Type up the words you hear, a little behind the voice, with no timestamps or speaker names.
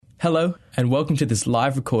Hello, and welcome to this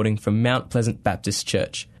live recording from Mount Pleasant Baptist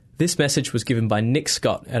Church. This message was given by Nick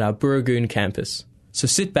Scott at our Burragoon campus. So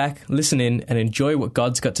sit back, listen in, and enjoy what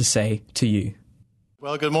God's got to say to you.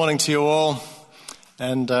 Well, good morning to you all,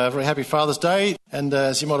 and very happy Father's Day. And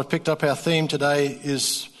as you might have picked up, our theme today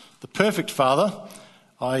is the perfect Father.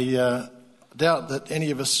 I doubt that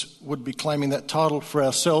any of us would be claiming that title for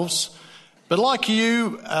ourselves. But like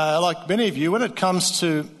you, like many of you, when it comes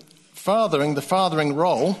to fathering, the fathering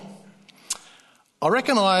role, I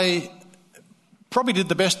reckon I probably did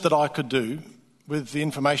the best that I could do with the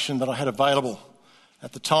information that I had available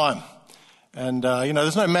at the time. And,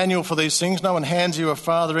 there's no manual for these things. No one hands you a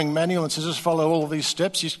fathering manual and says, just follow all of these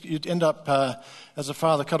steps. You'd end up, as a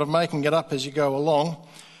father, kind of making it up as you go along.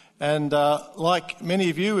 And like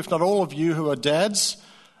many of you, if not all of you who are dads,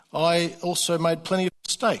 I also made plenty of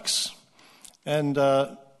mistakes. And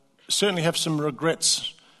certainly have some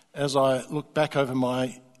regrets as I look back over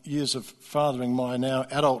my years of fathering my now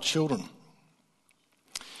adult children.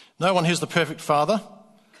 No one here's the perfect father,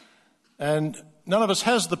 and none of us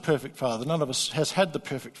has the perfect father. None of us has had the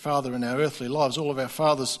perfect father in our earthly lives. All of our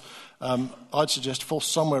fathers, I'd suggest, fall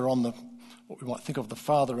somewhere on what we might think of the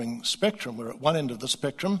fathering spectrum, where at one end of the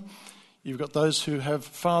spectrum, you've got those who have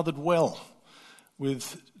fathered well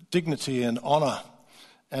with dignity and honour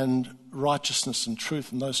and righteousness and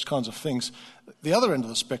truth and those kinds of things. The other end of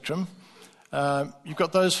the spectrum, you've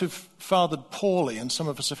got those who've fathered poorly, and some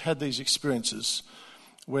of us have had these experiences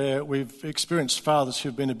where we've experienced fathers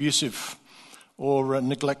who've been abusive or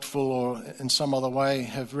neglectful or in some other way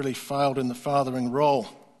have really failed in the fathering role.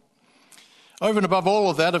 Over and above all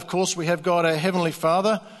of that, of course, we have God, our Heavenly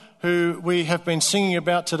Father, who we have been singing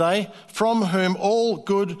about today, from whom all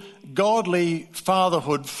good, godly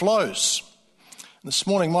fatherhood flows. This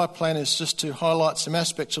morning, my plan is just to highlight some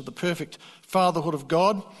aspects of the perfect fatherhood of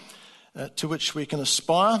God to which we can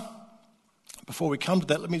aspire. Before we come to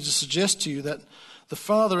that, let me just suggest to you that the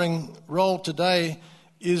fathering role today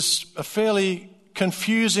is a fairly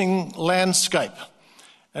confusing landscape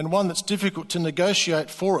and one that's difficult to negotiate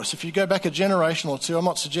for us. If you go back a generation or two, I'm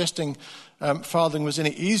not suggesting fathering was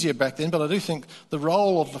any easier back then, but I do think the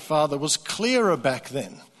role of the father was clearer back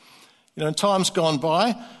then. You know, in times gone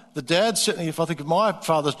by, the dad, certainly if I think of my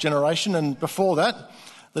father's generation and before that,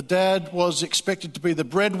 the dad was expected to be the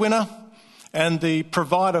breadwinner and the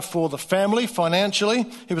provider for the family financially.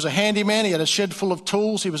 He was a handyman. He had a shed full of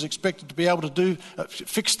tools. He was expected to be able to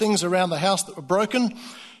fix things around the house that were broken.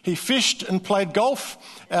 He fished and played golf,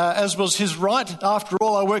 as was his right. After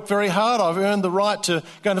all, I worked very hard. I've earned the right to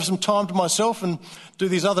go and have some time to myself and do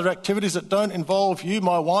these other activities that don't involve you,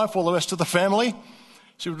 my wife, or the rest of the family.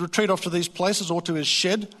 So he would retreat off to these places or to his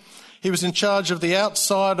shed. He was in charge of the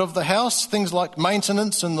outside of the house, things like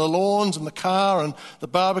maintenance and the lawns and the car and the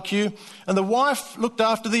barbecue. And the wife looked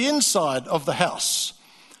after the inside of the house,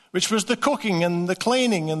 which was the cooking and the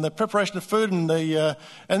cleaning and the preparation of food and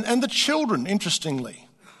the children, interestingly.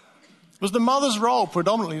 It was the mother's role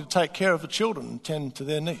predominantly to take care of the children and tend to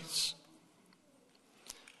their needs.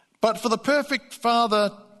 But for the perfect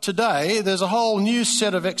father today, there's a whole new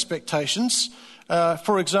set of expectations.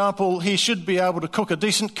 For example, he should be able to cook a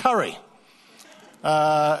decent curry.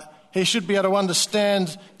 He should be able to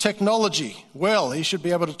understand technology well. He should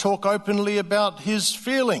be able to talk openly about his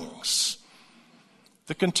feelings.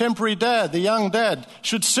 The contemporary dad, the young dad,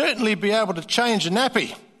 should certainly be able to change a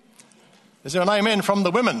nappy. Is there an amen from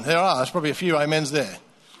the women? There are. There's probably a few amens there.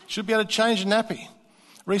 Should be able to change a nappy. A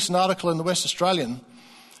recent article in the West Australian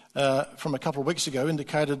from a couple of weeks ago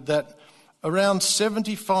indicated that around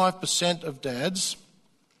 75% of dads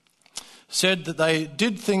said that they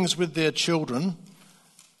did things with their children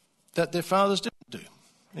that their fathers didn't do.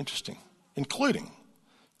 Interesting. Including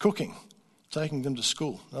cooking, taking them to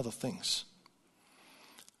school, and other things.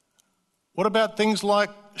 What about things like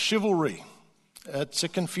chivalry? It's a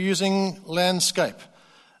confusing landscape.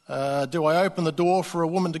 Do I open the door for a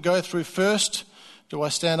woman to go through first? Do I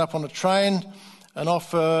stand up on a train and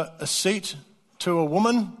offer a seat to a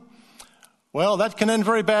woman? Well, that can end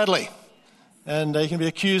very badly, and you can be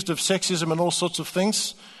accused of sexism and all sorts of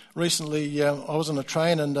things. Recently, I was on a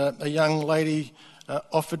train and a young lady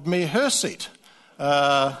offered me her seat.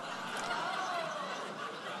 I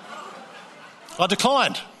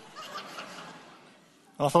declined.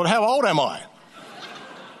 And I thought, how old am I?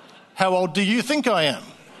 How old do you think I am?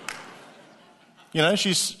 You know,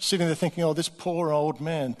 she's sitting there thinking, oh, this poor old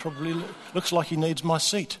man probably looks like he needs my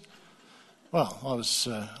seat. Well, I was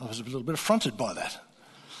a little bit affronted by that.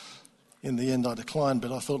 In the end, I declined,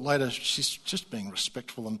 but I thought later she's just being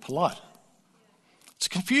respectful and polite. It's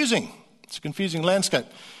confusing. It's a confusing landscape.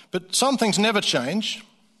 But some things never change.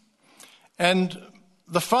 And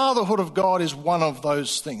the fatherhood of God is one of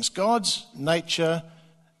those things. God's nature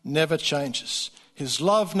never changes. His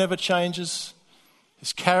love never changes.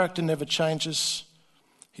 His character never changes.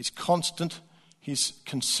 He's constant. He's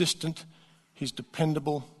consistent. He's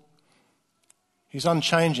dependable. He's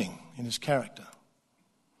unchanging in his character.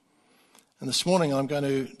 And this morning I'm going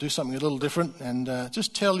to do something a little different and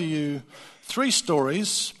just tell you 3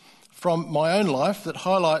 stories from my own life that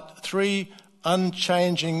highlight 3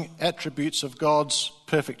 unchanging attributes of God's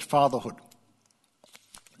perfect fatherhood.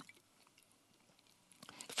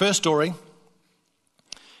 The first story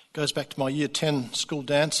goes back to my Year 10 school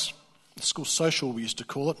dance, the school social we used to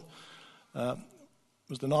call it. It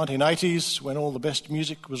was the 1980s when all the best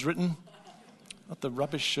music was written. Not the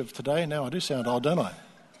rubbish of today. Now I do sound old, don't I?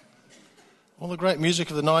 All the great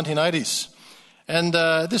music of the 1980s. And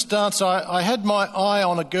this dance, I had my eye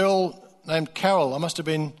on a girl named Carol. I must have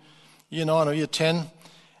been Year 9 or Year 10.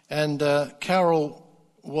 And Carol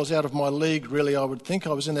was out of my league, really, I would think.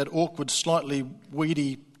 I was in that awkward, slightly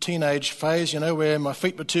weedy teenage phase, where my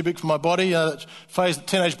feet were too big for my body, that phase that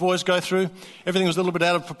teenage boys go through. Everything was a little bit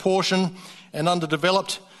out of proportion and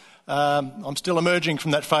underdeveloped. I'm still emerging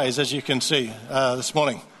from that phase, as you can see this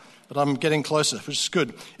morning. But I'm getting closer, which is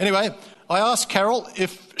good. Anyway, I asked Carol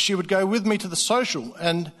if she would go with me to the social.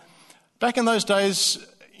 And back in those days,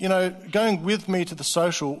 going with me to the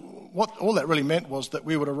social, what all that really meant was that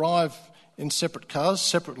we would arrive in separate cars,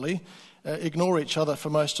 separately, ignore each other for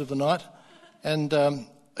most of the night, and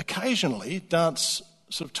occasionally dance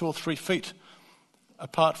sort of 2 or 3 feet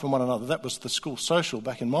apart from one another. That was the school social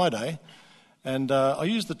back in my day. And I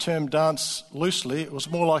use the term dance loosely. It was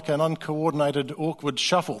more like an uncoordinated, awkward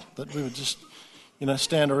shuffle that we would just,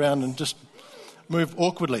 stand around and just move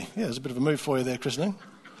awkwardly. Yeah, there's a bit of a move for you there, Christine.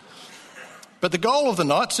 But the goal of the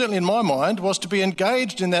night, certainly in my mind, was to be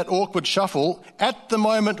engaged in that awkward shuffle at the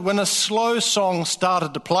moment when a slow song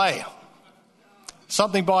started to play.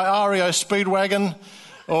 Something by REO Speedwagon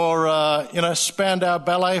or, Spandau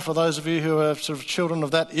Ballet, for those of you who are sort of children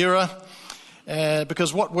of that era.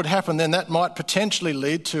 Because what would happen then, that might potentially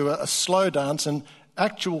lead to a slow dance and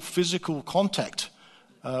actual physical contact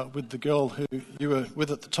with the girl who you were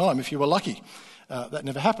with at the time, if you were lucky. That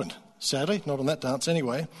never happened, sadly, not on that dance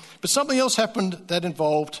anyway. But something else happened that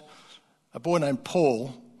involved a boy named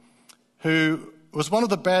Paul, who was one of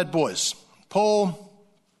the bad boys. Paul,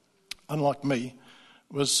 unlike me,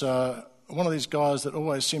 was one of these guys that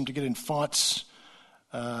always seemed to get in fights.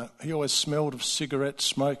 He always smelled of cigarette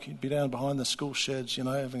smoke. He'd be down behind the school sheds,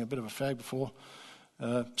 having a bit of a fag before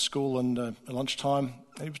school and lunchtime.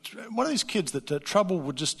 He was one of these kids that trouble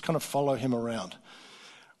would just kind of follow him around.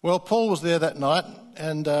 Well, Paul was there that night,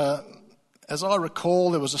 and as I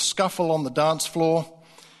recall, there was a scuffle on the dance floor,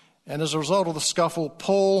 and as a result of the scuffle,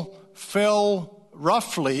 Paul fell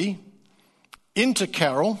roughly into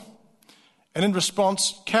Carol, and in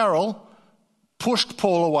response, Carol pushed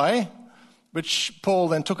Paul away, which Paul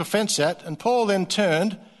then took offence at, and Paul then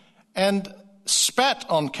turned and spat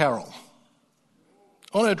on Carol.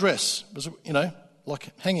 On her dress. It was,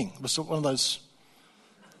 like hanging. It was one of those...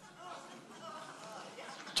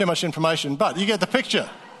 Too much information, but you get the picture.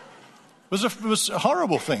 It was a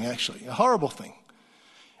horrible thing, actually, a horrible thing.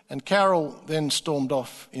 And Carol then stormed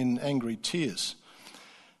off in angry tears.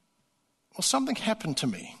 Well, something happened to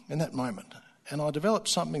me in that moment, and I developed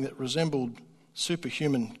something that resembled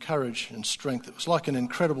superhuman courage and strength. It was like an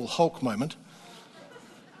Incredible Hulk moment.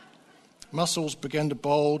 Muscles began to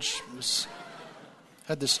bulge.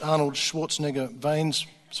 Had this Arnold Schwarzenegger veins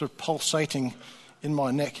sort of pulsating in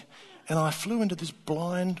my neck. And I flew into this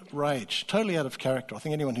blind rage, totally out of character. I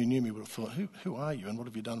think anyone who knew me would have thought, who are you and what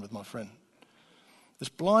have you done with my friend? This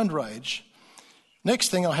blind rage. Next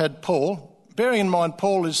thing I had Paul. Bearing in mind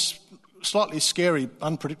Paul is slightly scary,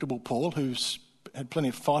 unpredictable Paul, who's had plenty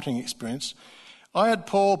of fighting experience. I had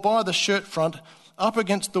Paul by the shirt front up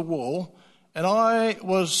against the wall, and I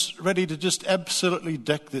was ready to just absolutely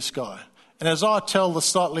deck this guy. And as I tell the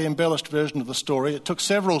slightly embellished version of the story, it took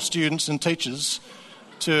several students and teachers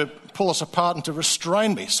to pull us apart and to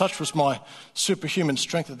restrain me. Such was my superhuman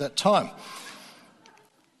strength at that time.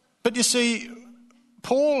 But you see,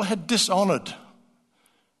 Paul had dishonoured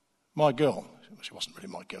my girl. She wasn't really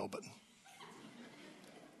my girl, but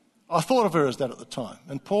I thought of her as that at the time.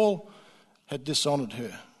 And Paul had dishonoured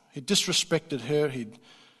her. He'd disrespected her. He'd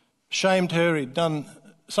shamed her. He'd done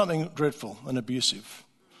something dreadful and abusive.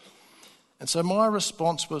 And so my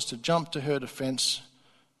response was to jump to her defence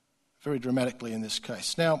very dramatically in this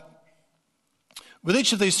case. Now, with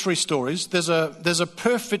each of these 3 stories, there's a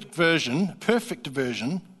perfect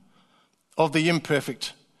version of the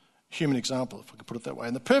imperfect human example, if I can put it that way.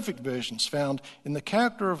 And the perfect version is found in the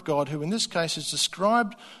character of God, who in this case is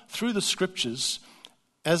described through the Scriptures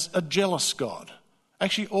as a jealous God.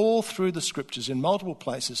 Actually, all through the Scriptures, in multiple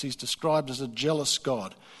places, he's described as a jealous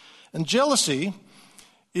God. And jealousy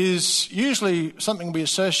is usually something we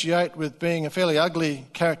associate with being a fairly ugly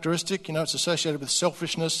characteristic. You know, it's associated with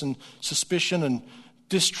selfishness and suspicion and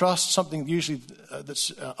distrust, something usually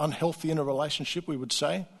that's unhealthy in a relationship, we would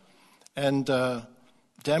say, and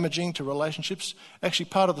damaging to relationships. Actually,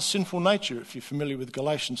 part of the sinful nature, if you're familiar with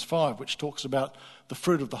Galatians 5, which talks about the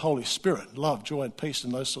fruit of the Holy Spirit, love, joy and peace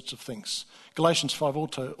and those sorts of things. Galatians 5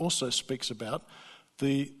 also speaks about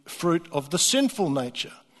the fruit of the sinful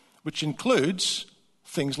nature, which includes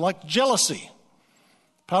things like jealousy,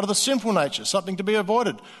 part of the sinful nature, something to be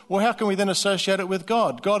avoided. Well, how can we then associate it with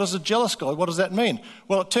God? God is a jealous God. What does that mean?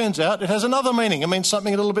 Well, it turns out it has another meaning. It means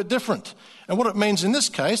something a little bit different. And what it means in this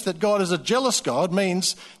case, that God is a jealous God,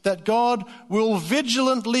 means that God will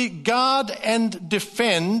vigilantly guard and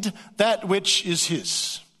defend that which is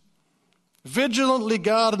his. Vigilantly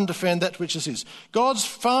guard and defend that which is his. God's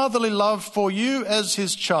fatherly love for you as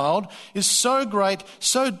his child is so great,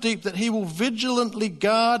 so deep, that he will vigilantly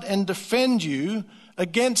guard and defend you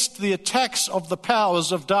against the attacks of the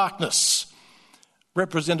powers of darkness,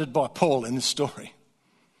 represented by Paul in this story.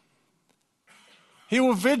 He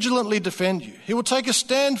will vigilantly defend you. He will take a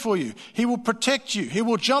stand for you. He will protect you. He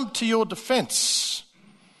will jump to your defense.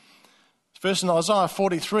 Verse in Isaiah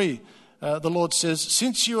 43, the Lord says,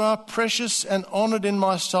 "Since you are precious and honored in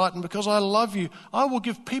my sight, and because I love you, I will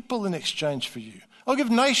give people in exchange for you. I'll give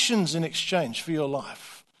nations in exchange for your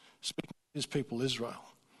life." Speaking to his people, Israel.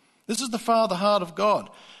 This is the Father heart of God.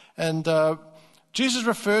 And Jesus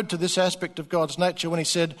referred to this aspect of God's nature when he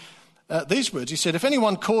said these words. He said, "If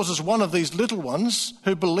anyone causes one of these little ones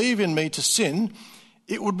who believe in me to sin,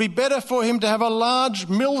 it would be better for him to have a large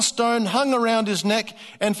millstone hung around his neck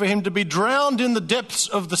and for him to be drowned in the depths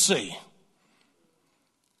of the sea."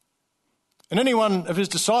 And any one of his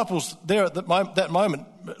disciples there at that moment,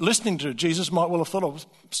 listening to Jesus, might well have thought, "Oh,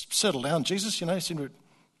 settle down, Jesus, you know,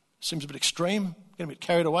 seems a bit extreme, getting a bit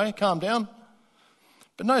carried away, calm down."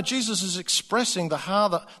 But no, Jesus is expressing the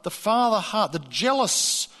Father heart, the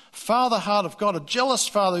jealous Father heart of God, a jealous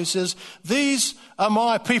Father who says, "These are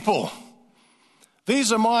my people,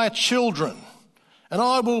 these are my children, and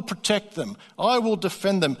I will protect them, I will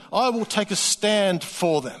defend them, I will take a stand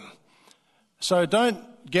for them. So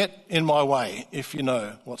don't get in my way if you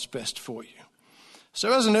know what's best for you."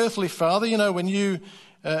 So as an earthly father, you know, when you,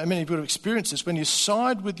 many of you have experienced this, when you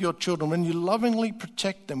side with your children, when you lovingly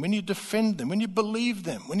protect them, when you defend them, when you believe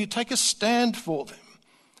them, when you take a stand for them,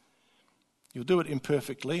 you'll do it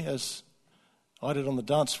imperfectly, as I did on the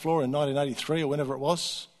dance floor in 1983 or whenever it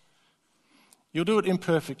was. You'll do it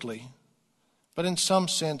imperfectly, but in some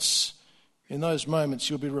sense, in those moments,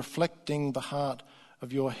 you'll be reflecting the heart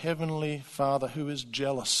of your heavenly Father who is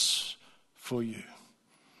jealous for you.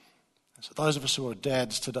 So those of us who are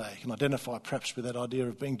dads today can identify perhaps with that idea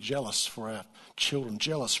of being jealous for our children,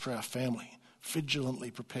 jealous for our family, vigilantly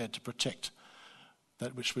prepared to protect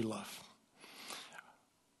that which we love.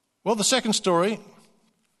 Well, the second story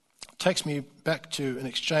takes me back to an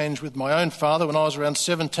exchange with my own father when I was around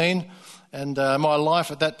 17, and my life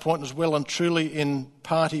at that point was well and truly in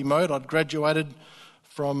party mode. I'd graduated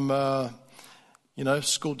from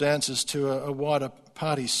school dances to a wider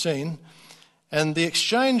party scene. And the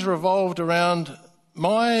exchange revolved around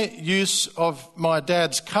my use of my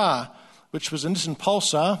dad's car, which was a Nissan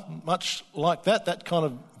Pulsar, much like that kind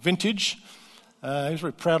of vintage. He was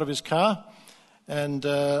very proud of his car. And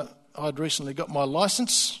I'd recently got my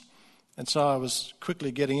licence, and so I was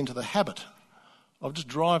quickly getting into the habit of just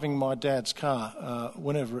driving my dad's car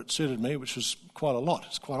whenever it suited me, which was quite a lot.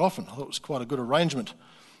 It's quite often. I thought it was quite a good arrangement.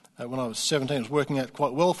 When I was 17, it was working out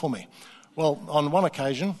quite well for me. Well, on one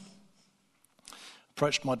occasion, I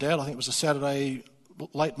approached my dad. I think it was a Saturday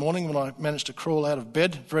late morning when I managed to crawl out of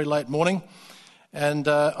bed, very late morning. And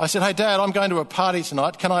I said, "Hey, Dad, I'm going to a party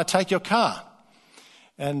tonight. Can I take your car?"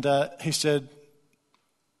 And he said,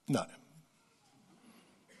 "No."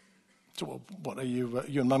 So, "Well, what, are you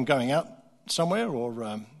and Mum going out somewhere?" Or,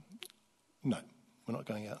 "No, we're not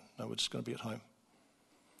going out. No, we're just going to be at home."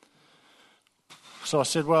 So I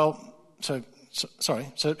said,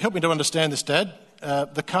 so help me to understand this, Dad.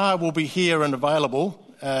 The car will be here and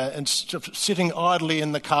available and sitting idly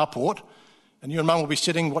in the carport, and you and Mum will be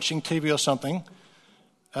sitting watching TV or something,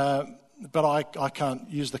 but I can't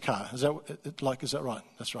use the car. Is that right?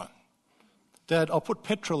 That's right. "Dad, I'll put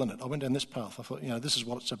petrol in it." I went down this path. I thought, this is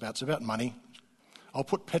what it's about. It's about money. "I'll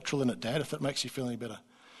put petrol in it, Dad, if that makes you feel any better."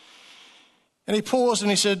 And he paused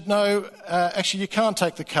and he said, no, actually you can't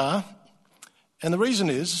take the car. And the reason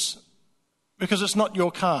is because it's not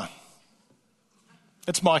your car.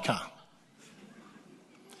 It's my car.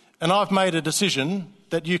 And I've made a decision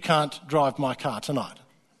that you can't drive my car tonight.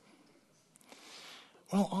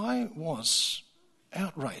 Well, I was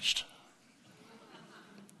outraged.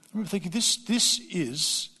 I remember thinking, this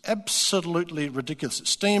is absolutely ridiculous.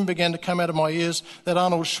 Steam began to come out of my ears. That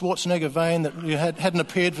Arnold Schwarzenegger vein that hadn't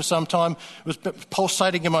appeared for some time was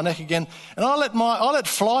pulsating in my neck again. And I let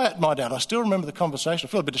fly at my dad. I still remember the conversation.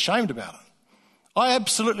 I feel a bit ashamed about it. I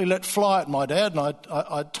absolutely let fly at my dad, and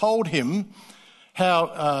I told him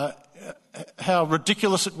how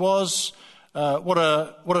ridiculous it was, what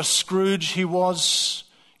a Scrooge he was,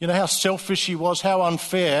 how selfish he was, how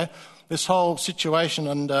unfair this whole situation.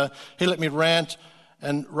 And he let me rant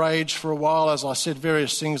and rage for a while as I said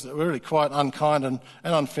various things that were really quite unkind and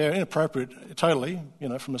unfair, inappropriate, totally,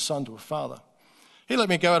 from a son to a father. He let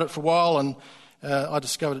me go at it for a while, and I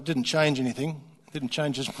discovered it didn't change anything. It didn't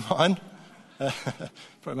change his mind.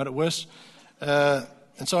 Probably made it worse.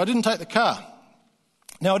 And so I didn't take the car.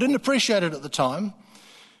 Now, I didn't appreciate it at the time,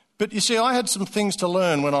 but you see, I had some things to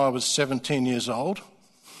learn when I was 17 years old.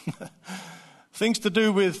 Things to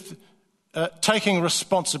do with taking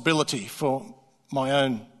responsibility for my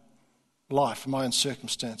own life, my own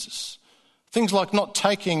circumstances. Things like not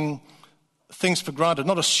taking things for granted,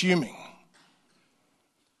 not assuming.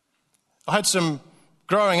 I had some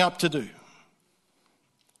growing up to do.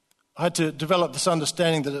 I had to develop this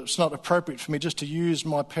understanding that it's not appropriate for me just to use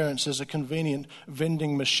my parents as a convenient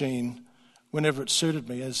vending machine whenever it suited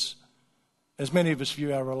me, as many of us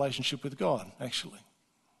view our relationship with God, actually.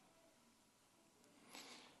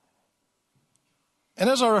 And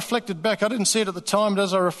as I reflected back, I didn't see it at the time, but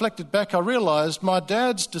as I reflected back, I realised my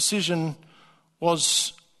dad's decision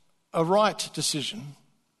was a right decision.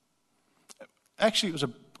 Actually, it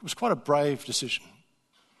was quite a brave decision.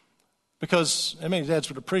 Because, and many dads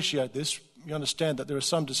would appreciate this, you understand that there are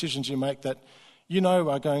some decisions you make that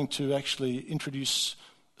are going to actually introduce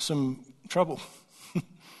some trouble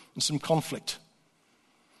and some conflict.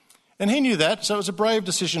 And he knew that, so it was a brave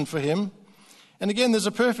decision for him. And again, there's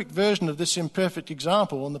a perfect version of this imperfect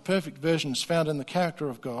example, and the perfect version is found in the character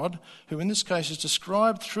of God, who in this case is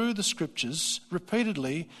described through the Scriptures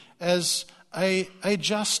repeatedly as a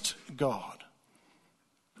just God.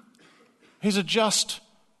 He's a just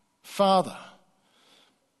Father.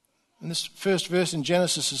 And this first verse in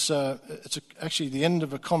Genesis is actually the end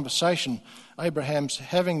of a conversation Abraham's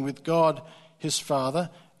having with God, his father.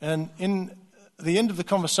 And in the end of the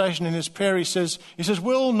conversation in his prayer, he says,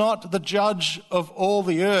 will not the judge of all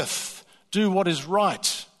the earth do what is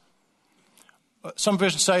right? Some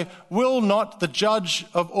versions say, will not the judge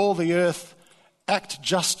of all the earth act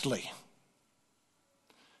justly?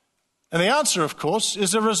 And the answer, of course,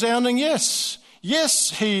 is a resounding yes. Yes,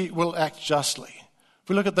 he will act justly. If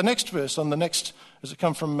we look at the next verse as it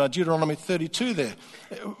comes from Deuteronomy 32 there,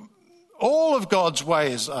 all of God's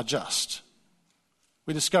ways are just.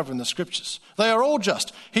 We discover in the Scriptures. They are all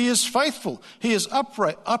just. He is faithful. He is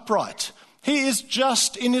upright. He is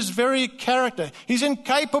just in his very character. He's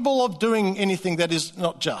incapable of doing anything that is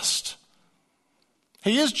not just.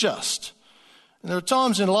 He is just. And there are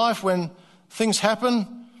times in life when things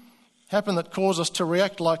happen that cause us to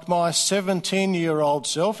react like my 17-year-old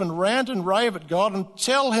self and rant and rave at God and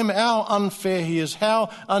tell him how unfair he is, how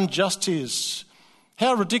unjust he is,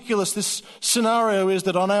 how ridiculous this scenario is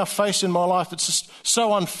that I now face in my life. It's just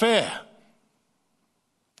so unfair.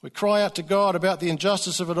 We cry out to God about the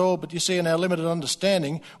injustice of it all, but you see, in our limited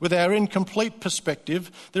understanding, with our incomplete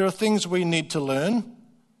perspective, there are things we need to learn.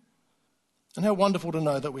 And how wonderful to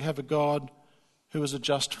know that we have a God who is a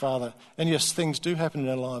just Father. And yes, things do happen in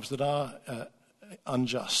our lives that are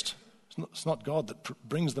unjust. It's not God that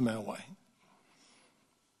brings them our way.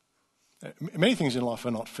 Many things in life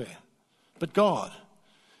are not fair, but God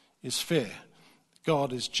is fair.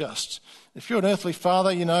 God is just. If you're an earthly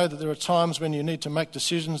father, you know that there are times when you need to make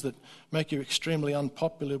decisions that make you extremely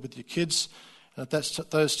unpopular with your kids. And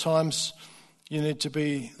at those times, you need to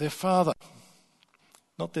be their father,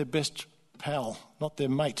 not their best pal, not their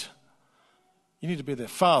mate. You need to be their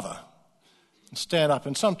father and stand up.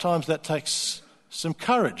 And sometimes that takes some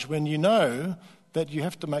courage when you know that you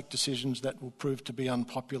have to make decisions that will prove to be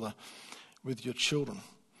unpopular with your children.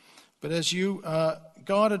 But as you are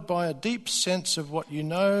guided by a deep sense of what you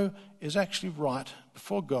know is actually right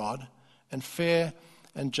before God and fair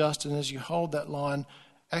and just, and as you hold that line,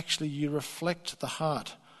 actually you reflect the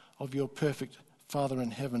heart of your perfect Father in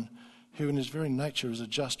heaven, who in his very nature is a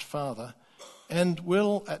just Father, and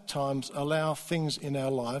will at times allow things in our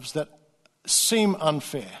lives that seem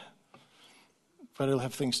unfair, but he'll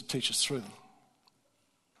have things to teach us through them.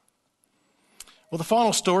 Well, the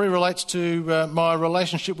final story relates to my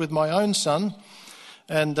relationship with my own son,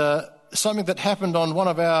 and something that happened on one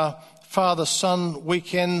of our father-son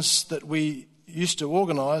weekends that we used to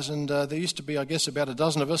organise, and there used to be, I guess, about a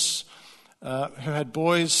dozen of us who had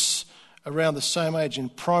boys around the same age in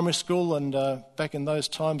primary school, and back in those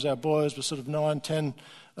times our boys were sort of 9, 10,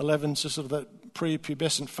 11, so sort of that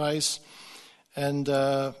pre-pubescent phase, and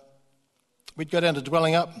we'd go down to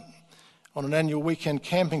Dwelling Up on an annual weekend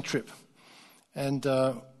camping trip. And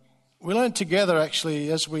we learned together,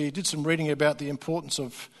 actually, as we did some reading about the importance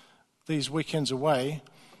of these weekends away,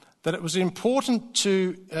 that it was important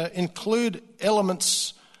to include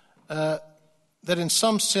elements that in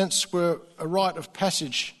some sense were a rite of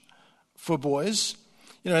passage for boys.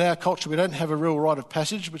 You know, in our culture we don't have a real rite of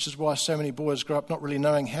passage, which is why so many boys grow up not really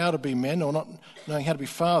knowing how to be men or not knowing how to be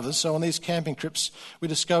fathers. So on these camping trips we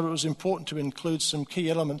discovered it was important to include some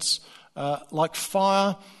key elements like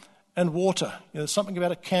fire and water. You know, there's something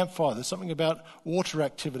about a campfire, there's something about water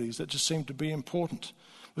activities that just seemed to be important.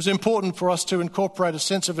 It was important for us to incorporate a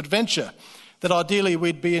sense of adventure, that ideally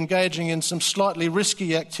we'd be engaging in some slightly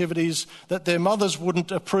risky activities that their mothers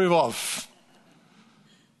wouldn't approve of.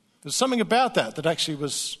 There's something about that actually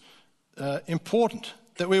was important,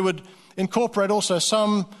 that we would incorporate also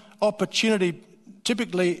some opportunity,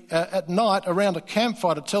 typically at night around a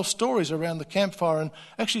campfire, to tell stories around the campfire and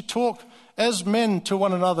actually talk as men to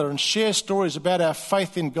one another and share stories about our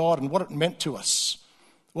faith in God and what it meant to us.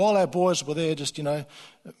 While our boys were there just,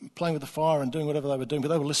 playing with the fire and doing whatever they were doing, but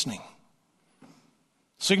they were listening.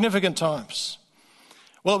 Significant times.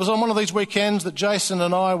 Well, it was on one of these weekends that Jason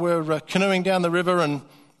and I were canoeing down the river, and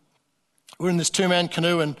we're in this two-man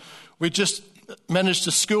canoe, and we just managed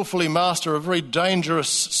to skillfully master a very dangerous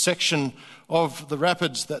section of the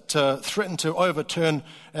rapids that threatened to overturn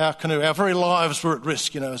our canoe. Our very lives were at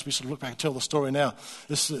risk, as we sort of look back and tell the story now.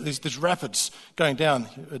 There's rapids going down,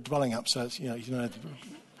 Dwelling Up, so it's,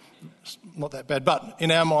 it's not that bad. But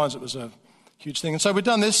in our minds it was a huge thing. And so we'd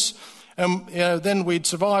done this, and then we'd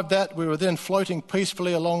survived that. We were then floating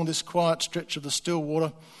peacefully along this quiet stretch of the still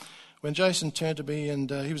water when Jason turned to me,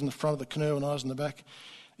 and he was in the front of the canoe and I was in the back.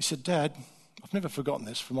 He said, "Dad," I've never forgotten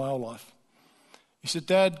this from my whole life. He said,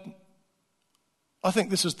 "Dad, I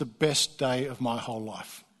think this is the best day of my whole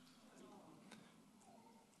life."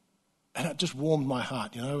 And it just warmed my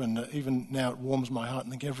heart, and even now it warms my heart.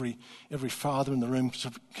 And I think every father in the room,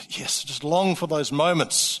 just long for those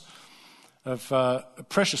moments of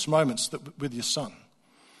precious moments with your son.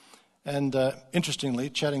 And interestingly,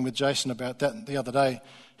 chatting with Jason about that the other day,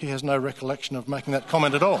 he has no recollection of making that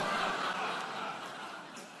comment at all.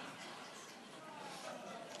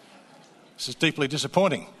 This is deeply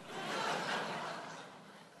disappointing.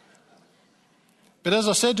 But as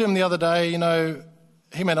I said to him the other day,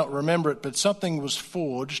 he may not remember it, but something was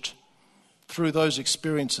forged through those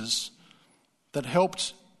experiences that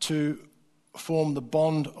helped to form the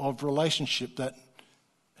bond of relationship that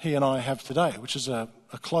he and I have today, which is a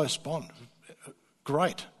close bond, a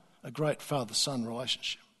great father-son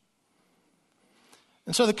relationship.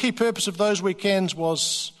 And so the key purpose of those weekends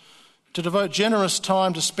was to devote generous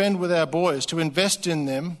time to spend with our boys, to invest in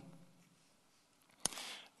them.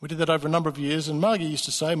 We did that over a number of years, and Margie used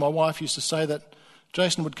to say, my wife used to say, that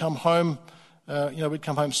Jason would come home, we'd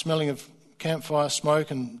come home smelling of campfire smoke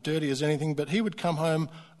and dirty as anything, but he would come home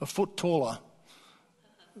a foot taller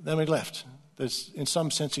than we left. In some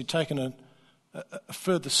sense, he'd taken a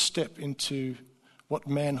further step into what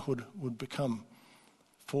manhood would become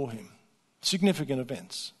for him. Significant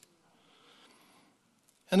events.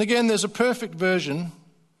 And again, there's a perfect version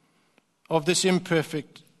of this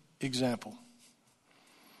imperfect example.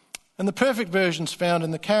 And the perfect version's found in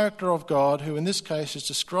the character of God, who in this case is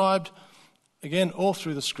described, again, all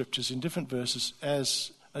through the scriptures in different verses,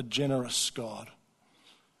 as a generous God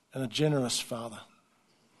and a generous Father.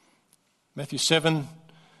 Matthew 7,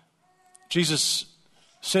 Jesus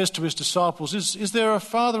says to his disciples, is there a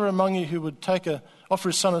father among you who would offer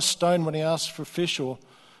his son a stone when he asks for fish, or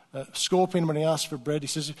a scorpion when he asks for bread? He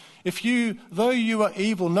says, if you, though you are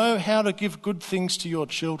evil, know how to give good things to your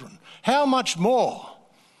children, how much more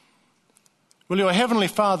will your heavenly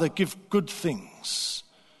Father give good things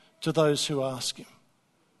to those who ask him?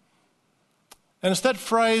 And it's that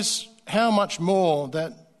phrase, how much more,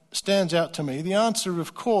 that stands out to me. The answer,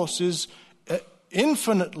 of course, is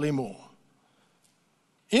infinitely more.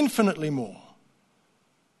 Infinitely more.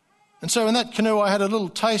 And so in that canoe I had a little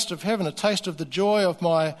taste of heaven, a taste of the joy of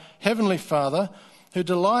my heavenly Father, who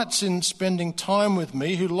delights in spending time with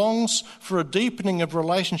me, who longs for a deepening of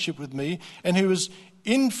relationship with me, and who is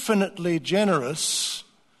infinitely generous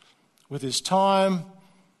with his time,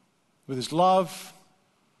 with his love,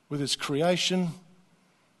 with his creation,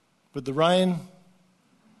 with the rain,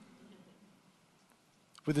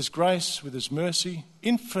 with his grace, with his mercy,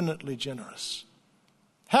 infinitely generous.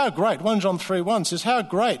 How great, 1 John 3:1 says, how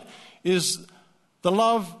great is the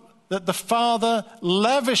love that the Father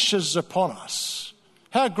lavishes upon us.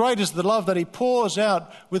 How great is the love that he pours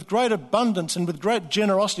out with great abundance and with great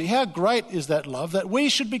generosity. How great is that love that we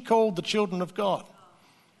should be called the children of God.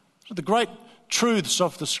 The great truths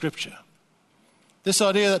of the Scripture. This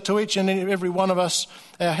idea that to each and every one of us,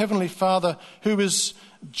 our Heavenly Father, who is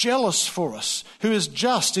jealous for us, who is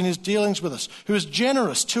just in his dealings with us, who is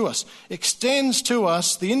generous to us, extends to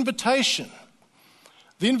us the invitation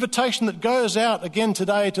that goes out again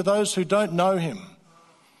today to those who don't know him.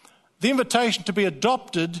 The invitation to be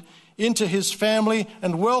adopted into his family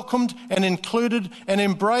and welcomed and included and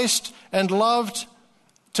embraced and loved,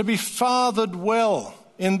 to be fathered well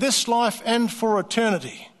in this life and for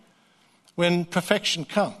eternity when perfection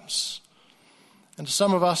comes. And to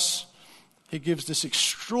some of us, he gives this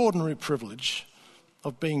extraordinary privilege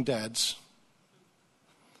of being dads.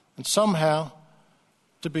 And somehow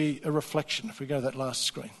to be a reflection, if we go to that last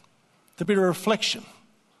screen, to be a reflection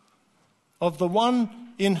of the one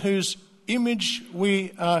in whose image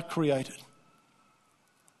we are created.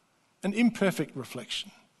 An imperfect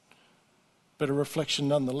reflection, but a reflection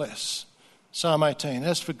nonetheless. Psalm 18,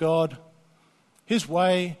 as for God, his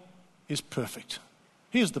way is perfect.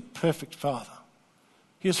 He is the perfect Father.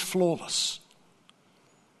 He is flawless.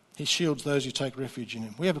 He shields those who take refuge in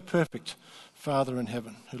him. We have a perfect Father in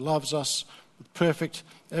heaven who loves us with perfect,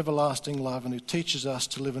 everlasting love and who teaches us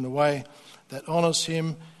to live in a way that honours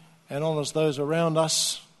him and honours those around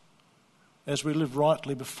us as we live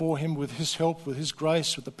rightly before him with his help, with his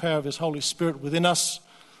grace, with the power of his Holy Spirit within us,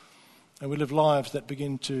 and we live lives that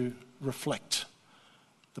begin to reflect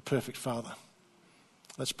the perfect Father.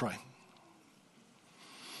 Let's pray.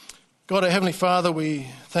 God, our Heavenly Father, we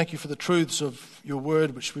thank you for the truths of your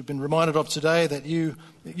word, which we've been reminded of today, that you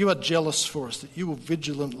are jealous for us, that you will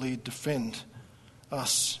vigilantly defend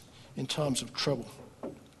us in times of trouble,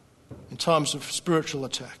 in times of spiritual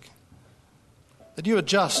attack, that you are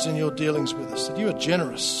just in your dealings with us, that you are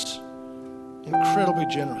generous, incredibly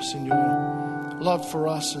generous in your love for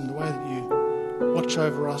us and the way that you watch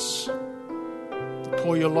over us,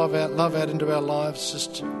 pour your love out into our lives,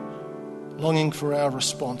 just longing for our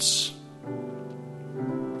response.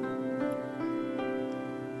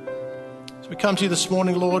 So we come to you this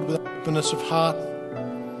morning, Lord, with openness of heart,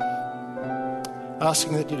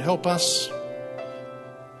 asking that you'd help us.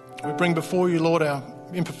 We bring before you, Lord, our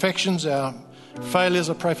imperfections, our failures.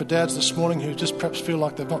 I pray for dads this morning who just perhaps feel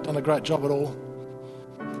like they've not done a great job at all.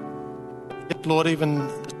 Lord, even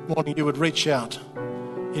this morning you would reach out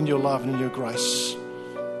in your love and in your grace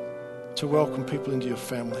to welcome people into your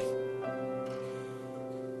family.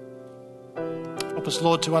 Help us,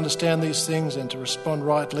 Lord, to understand these things and to respond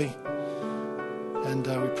rightly. And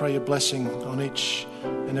we pray your blessing on each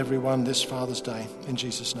and every one this Father's Day. In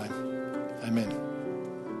Jesus' name, amen.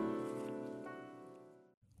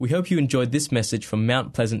 We hope you enjoyed this message from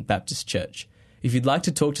Mount Pleasant Baptist Church. If you'd like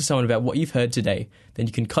to talk to someone about what you've heard today, then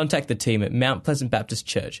you can contact the team at Mount Pleasant Baptist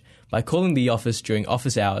Church by calling the office during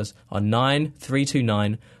office hours on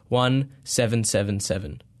 9329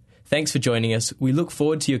 1777. Thanks for joining us. We look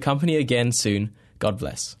forward to your company again soon. God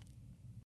bless.